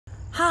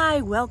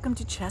Hi, welcome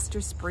to Chester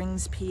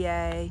Springs,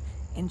 PA,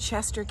 in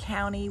Chester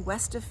County,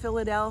 west of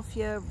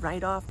Philadelphia,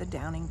 right off the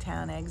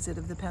Downingtown exit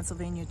of the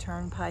Pennsylvania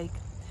Turnpike.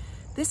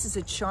 This is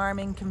a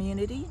charming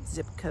community,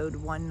 zip code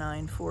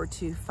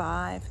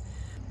 19425,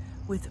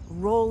 with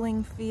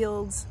rolling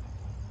fields,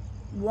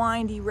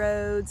 windy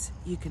roads.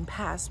 You can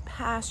pass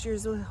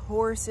pastures with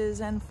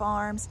horses and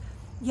farms,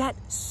 yet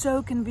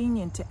so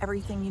convenient to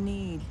everything you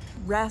need.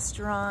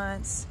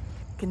 Restaurants,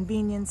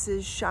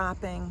 conveniences,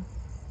 shopping.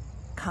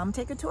 Come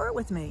take a tour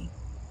with me.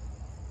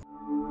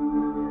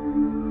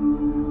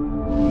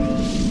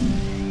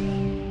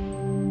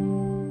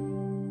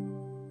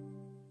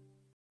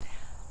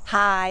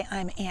 Hi,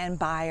 I'm Ann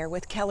Byer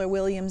with Keller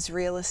Williams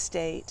Real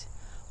Estate.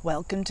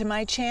 Welcome to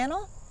my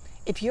channel.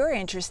 If you're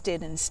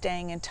interested in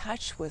staying in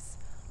touch with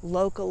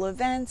local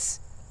events,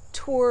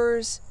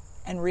 tours,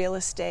 and real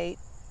estate,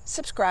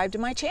 subscribe to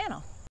my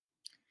channel.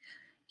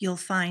 You'll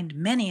find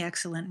many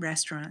excellent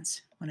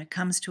restaurants. When it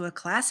comes to a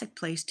classic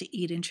place to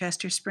eat in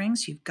Chester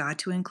Springs, you've got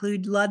to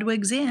include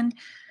Ludwig's Inn.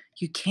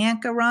 You can't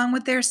go wrong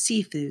with their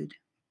seafood.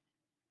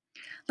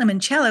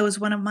 Limoncello is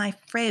one of my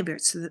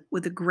favorites,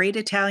 with a great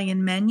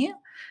Italian menu,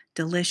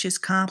 delicious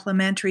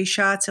complimentary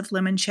shots of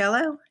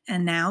limoncello,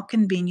 and now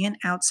convenient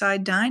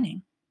outside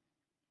dining.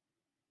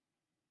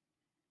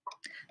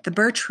 The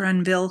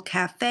Bertrandville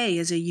Cafe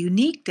is a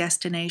unique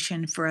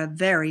destination for a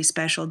very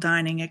special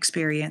dining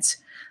experience,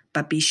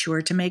 but be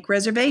sure to make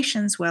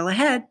reservations well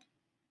ahead.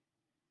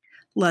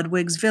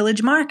 Ludwig's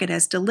Village Market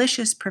has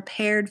delicious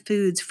prepared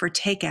foods for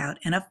takeout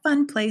and a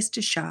fun place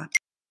to shop.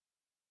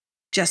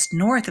 Just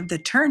north of the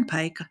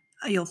Turnpike,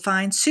 you'll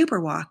find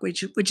Superwalk,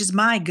 which is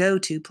my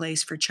go-to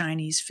place for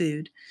Chinese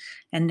food.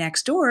 And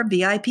next door,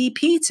 VIP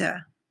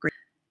Pizza.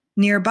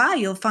 Nearby,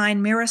 you'll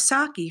find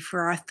Mirasaki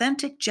for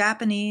authentic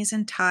Japanese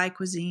and Thai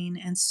cuisine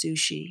and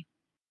sushi.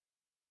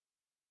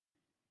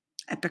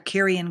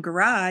 Epicurean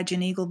Garage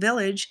in Eagle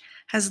Village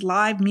has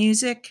live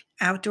music,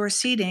 outdoor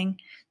seating.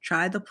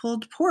 Try the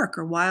pulled pork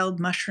or wild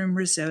mushroom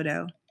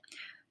risotto.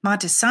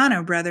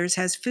 Montesano Brothers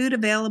has food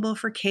available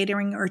for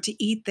catering or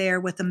to eat there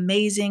with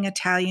amazing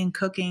Italian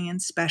cooking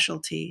and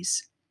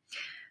specialties.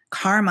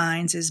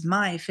 Carmine's is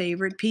my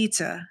favorite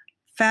pizza.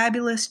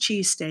 Fabulous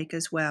cheesesteak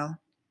as well.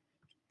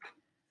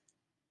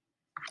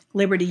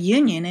 Liberty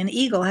Union in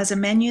Eagle has a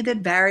menu that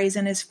varies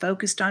and is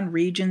focused on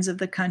regions of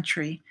the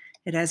country.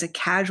 It has a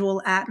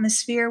casual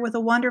atmosphere with a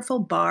wonderful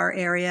bar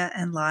area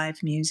and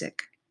live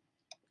music.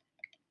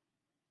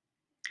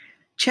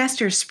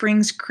 Chester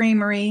Springs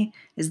Creamery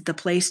is the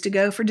place to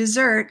go for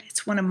dessert.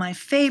 It's one of my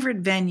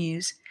favorite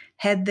venues.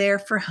 Head there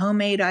for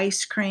homemade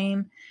ice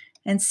cream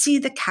and see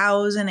the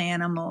cows and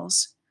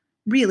animals.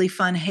 Really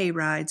fun hay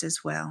rides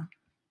as well.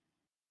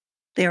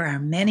 There are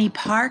many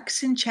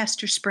parks in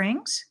Chester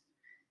Springs.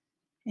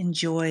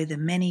 Enjoy the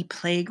many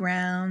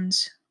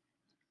playgrounds,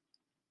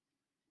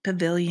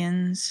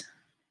 pavilions,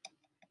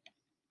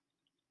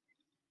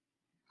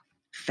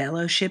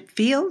 fellowship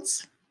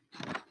fields,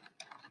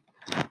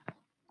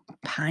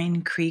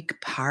 Pine Creek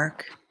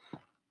Park,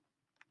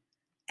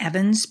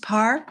 Evans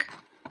Park,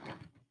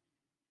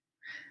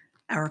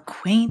 our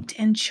quaint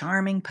and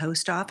charming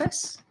post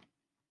office,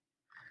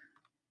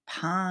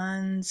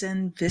 ponds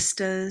and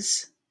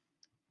vistas,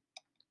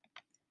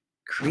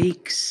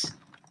 creeks,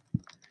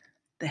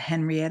 the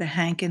Henrietta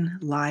Hankin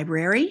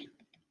Library,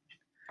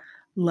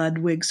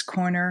 Ludwig's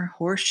Corner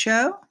Horse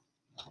Show,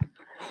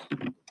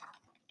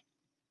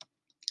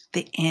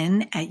 the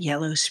Inn at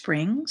Yellow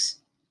Springs,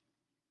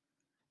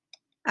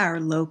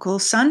 our local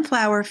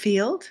sunflower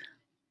field,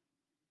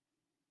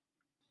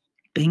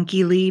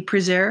 Binky Lee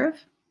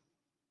Preserve,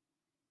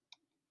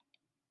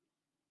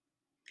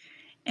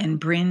 and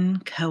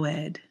Bryn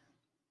Coed.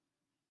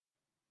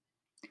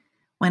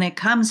 When it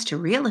comes to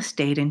real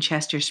estate in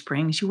Chester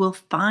Springs, you will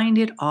find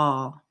it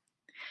all.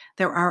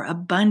 There are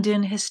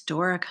abundant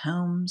historic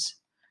homes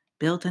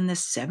built in the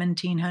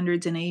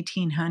 1700s and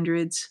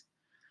 1800s,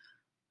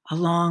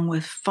 along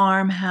with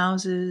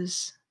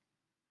farmhouses,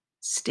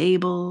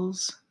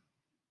 stables,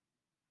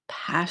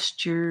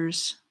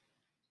 pastures,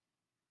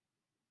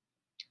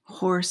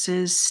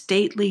 horses,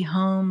 stately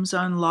homes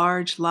on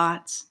large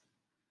lots,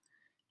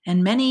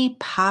 and many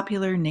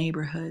popular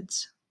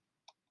neighborhoods.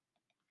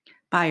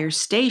 Byer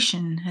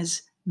Station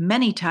has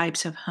many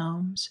types of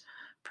homes,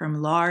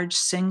 from large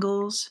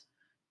singles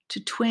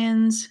to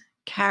twins,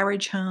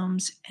 carriage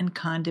homes, and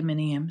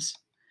condominiums.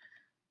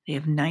 They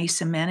have nice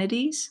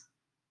amenities.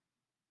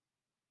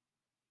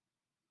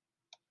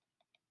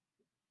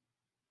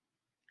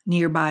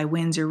 Nearby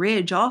Windsor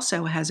Ridge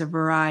also has a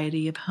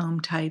variety of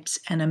home types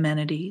and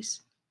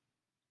amenities.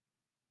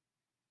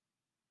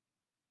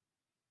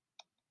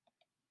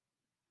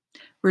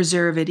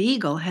 Reserve at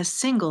Eagle has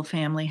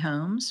single-family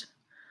homes,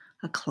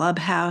 a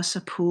clubhouse,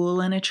 a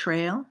pool, and a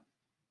trail.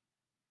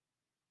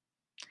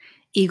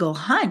 Eagle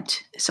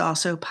Hunt is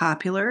also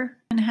popular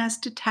and has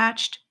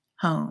detached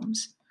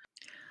homes.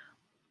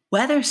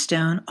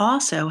 Weatherstone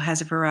also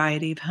has a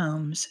variety of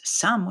homes,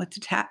 some with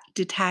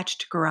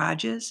detached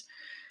garages,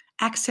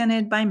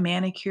 accented by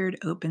manicured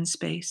open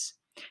space.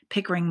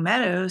 Pickering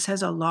Meadows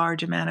has a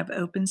large amount of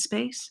open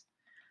space.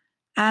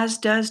 as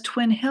does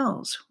Twin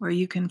Hills, where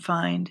you can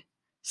find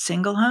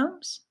single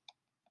homes,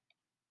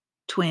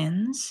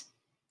 twins,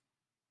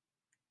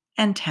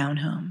 and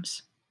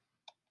townhomes.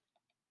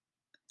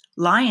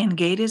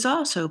 Liongate is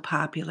also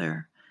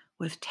popular,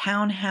 with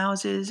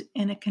townhouses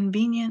in a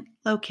convenient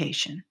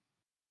location.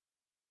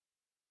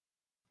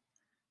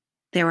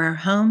 There are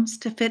homes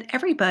to fit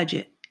every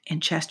budget in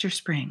Chester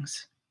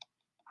Springs.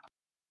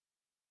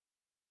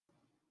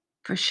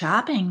 For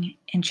shopping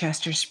in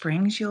Chester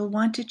Springs, you'll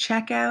want to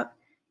check out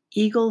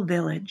Eagle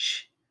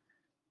Village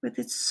with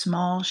its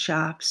small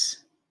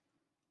shops,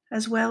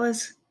 as well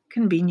as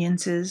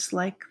conveniences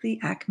like the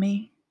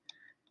Acme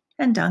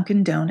and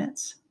Dunkin'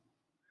 Donuts.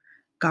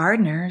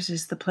 Gardner's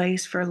is the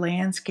place for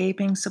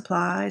landscaping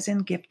supplies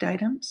and gift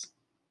items.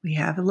 We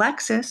have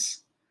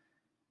Alexis,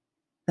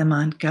 the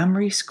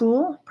Montgomery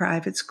School,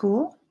 private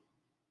school.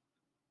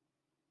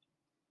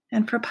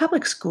 And for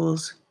public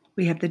schools,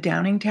 we have the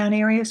Downingtown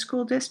Area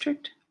School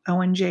District,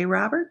 Owen J.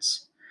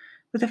 Roberts,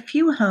 with a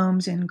few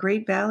homes in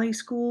Great Valley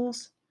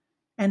Schools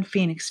and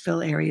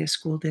Phoenixville Area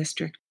School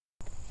District.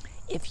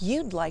 If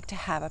you'd like to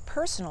have a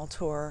personal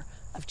tour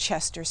of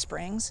Chester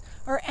Springs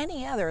or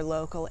any other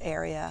local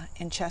area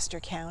in Chester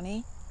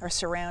County or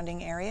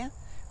surrounding area,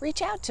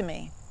 reach out to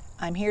me.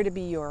 I'm here to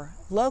be your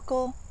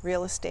local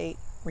real estate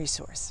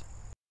resource.